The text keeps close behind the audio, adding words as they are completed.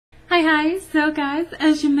Hi. So guys,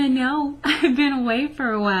 as you may know, I've been away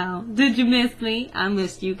for a while. Did you miss me? I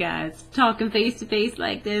missed you guys. Talking face to face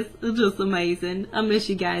like this is just amazing. I miss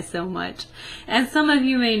you guys so much. As some of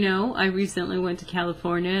you may know, I recently went to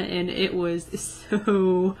California and it was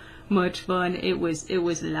so much fun. It was a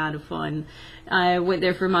lot of fun. I went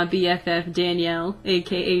there for my BFF Danielle,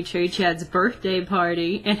 aka Chad's birthday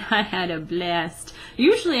party, and I had a blast.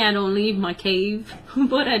 Usually I don't leave my cave,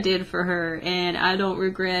 but I did for her, and I don't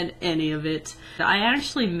regret any of it. I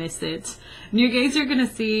actually miss it. You guys are gonna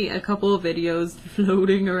see a couple of videos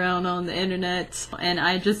floating around on the internet, and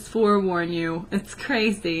I just forewarn you, it's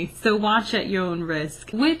crazy, so watch at your own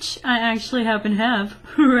risk, which I actually happen to have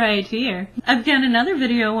right here. I've got another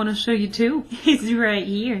video I want to show you too. It's right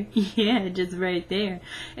here. Yeah, just right there.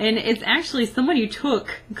 And it's actually somebody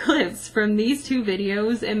took clips from these two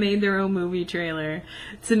videos and made their own movie trailer.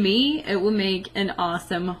 To me, it will make an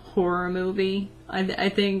awesome horror movie. I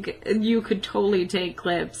think you could totally take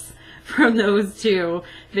clips from those two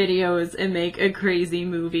videos and make a crazy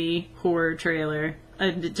movie horror trailer.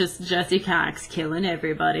 Just Jesse Cox killing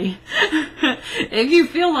everybody. If you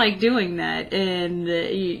feel like doing that and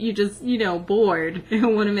you just, bored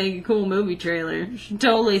and want to make a cool movie trailer,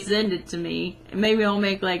 totally send it to me. Maybe I'll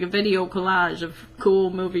make like a video collage of cool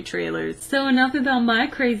movie trailers. So enough about my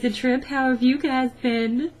crazy trip. How have you guys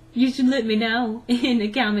been? You should let me know in the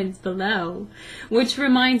comments below. Which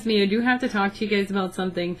reminds me, I do have to talk to you guys about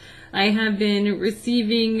something. I have been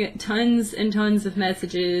receiving tons and tons of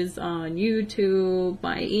messages on YouTube,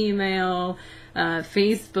 by email,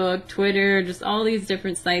 Facebook, Twitter, just all these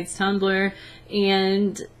different sites, Tumblr,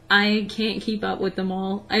 and I can't keep up with them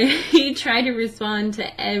all. I try to respond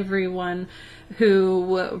to everyone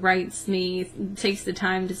who writes me, takes the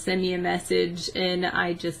time to send me a message, and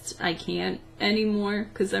I can't anymore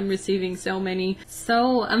because I'm receiving so many.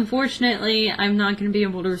 So unfortunately, I'm not going to be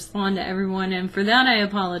able to respond to everyone, and for that I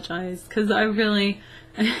apologize, because I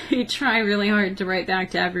try really hard to write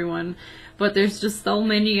back to everyone, but there's just so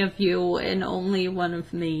many of you and only one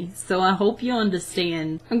of me, so I hope you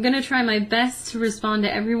understand. I'm gonna try my best to respond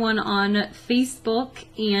to everyone on Facebook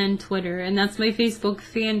and Twitter, and that's my Facebook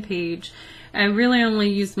fan page. I really only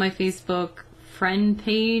use my Facebook friend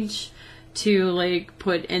page to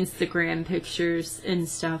put Instagram pictures and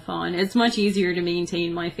stuff on. It's much easier to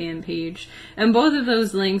maintain my fan page, and both of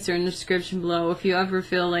those links are in the description below. If you ever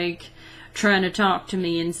feel like trying to talk to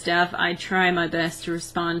me and stuff, I try my best to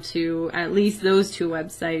respond to at least those two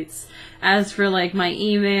websites. As for my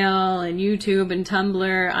email and YouTube and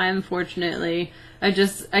Tumblr,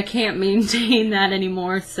 I can't maintain that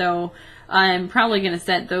anymore, so I'm probably going to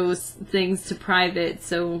set those things to private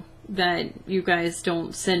so that you guys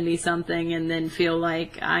don't send me something and then feel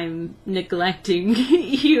like I'm neglecting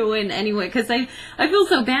you in any way. Because I feel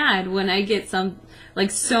so bad when I get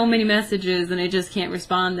so many messages and I just can't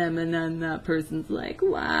respond them, and then that person's like,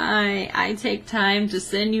 why? I take time to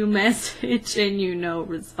send you a message and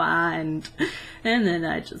respond. And then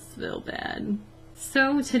I just feel bad.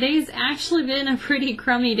 So today's actually been a pretty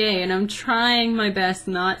crummy day, and I'm trying my best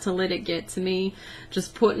not to let it get to me.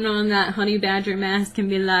 Just putting on that honey badger mask and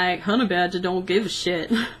be like, honey badger don't give a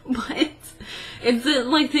shit. But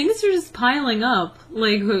it's things are just piling up.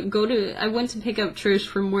 I went to pick up Trish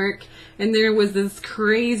from work, and there was this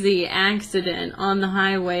crazy accident on the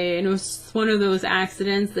highway, and it was one of those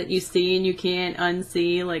accidents that you see and you can't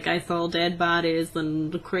unsee. I saw dead bodies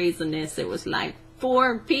and the craziness. It was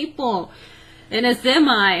 4 people in a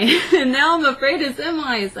semi, and now I'm afraid of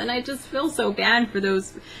semis, and I just feel so bad for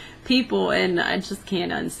those people, and I just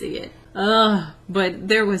can't unsee it. But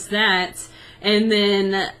there was that, and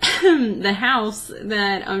then the house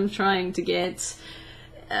that I'm trying to get,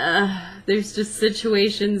 there's just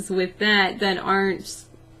situations with that aren't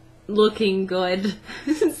looking good.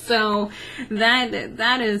 So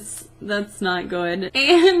that's not good.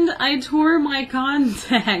 And I tore my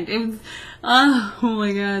contact. It was, oh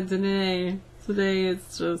my god, today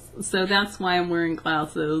it's just, so that's why I'm wearing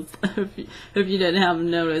glasses, if you didn't have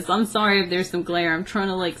noticed. I'm sorry if there's some glare. I'm trying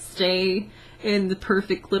to stay in the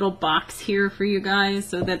perfect little box here for you guys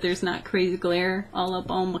so that there's not crazy glare all up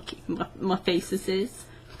on my faces.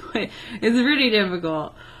 But it's pretty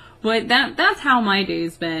difficult. But that's how my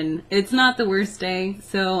day's been. It's not the worst day,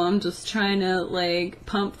 so I'm just trying to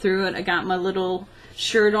pump through it. I got my little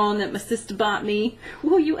shirt on that my sister bought me.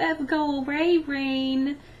 Will you ever go away,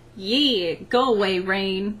 Rain? Yeah, go away,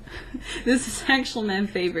 Rain. This is actually my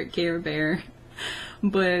favorite Care Bear.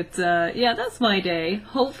 But yeah, that's my day.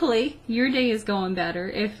 Hopefully your day is going better.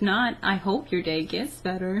 If not, I hope your day gets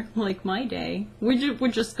better, like my day.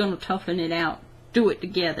 We're just gonna toughen it out. Do it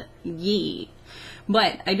together. Yeah.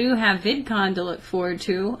 But I do have VidCon to look forward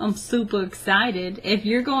to. I'm super excited. If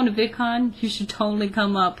you're going to VidCon, you should totally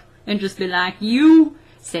come up and just be like, you,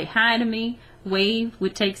 say hi to me, wave,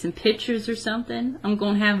 would take some pictures or something. I'm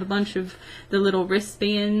going to have a bunch of the little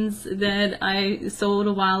wristbands that I sold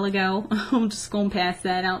a while ago. I'm just going to pass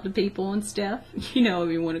that out to people and stuff. You know,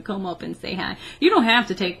 if you want to come up and say hi. You don't have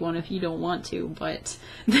to take one if you don't want to, but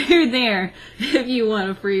they're there if you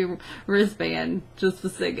want a free wristband. Just for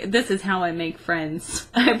sake. This is how I make friends.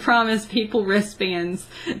 I promise people wristbands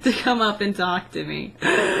to come up and talk to me.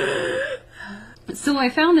 So I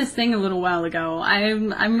found this thing a little while ago.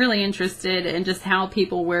 I'm really interested in just how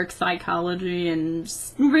people work psychology and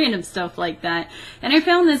random stuff like that. And I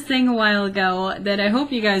found this thing a while ago that I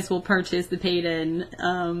hope you guys will participate in,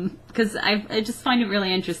 because I just find it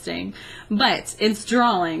really interesting. But it's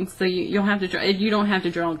drawing, so you'll have to draw. You don't have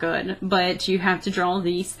to draw good, but you have to draw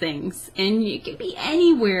these things, and you can be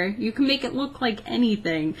anywhere. You can make it look like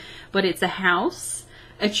anything, but it's a house,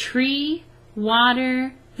 a tree,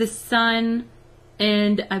 water, the sun,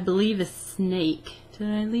 and I believe a snake. Did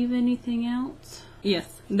I leave anything out?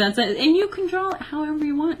 Yes, that's it. And you can draw it however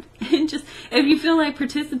you want. And just, if you feel like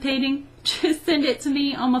participating, just send it to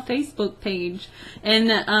me on my Facebook page.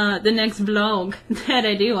 And the next vlog that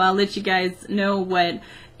I do, I'll let you guys know what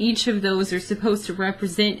each of those are supposed to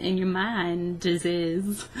represent in your mind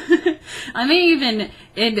is. I may even,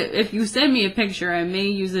 and if you send me a picture, I may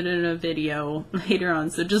use it in a video later on.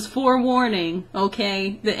 So just forewarning,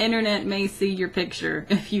 okay? The internet may see your picture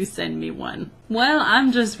if you send me one. Well,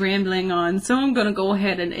 I'm just rambling on, so I'm gonna go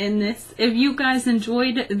ahead and end this. If you guys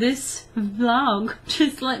enjoyed this vlog,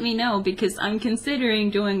 just let me know, because I'm considering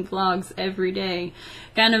doing vlogs every day.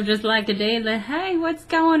 Kind of just like a daily, hey, what's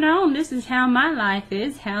going on? This is how my life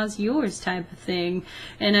is. How's yours type of thing.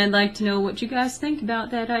 And I'd like to know what you guys think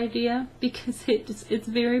about that idea, because it's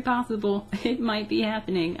very possible. It might be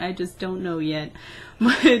happening. I just don't know yet.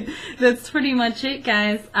 But that's pretty much it,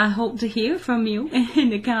 guys. I hope to hear from you in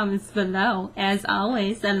the comments below. As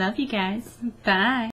always, I love you guys. Bye.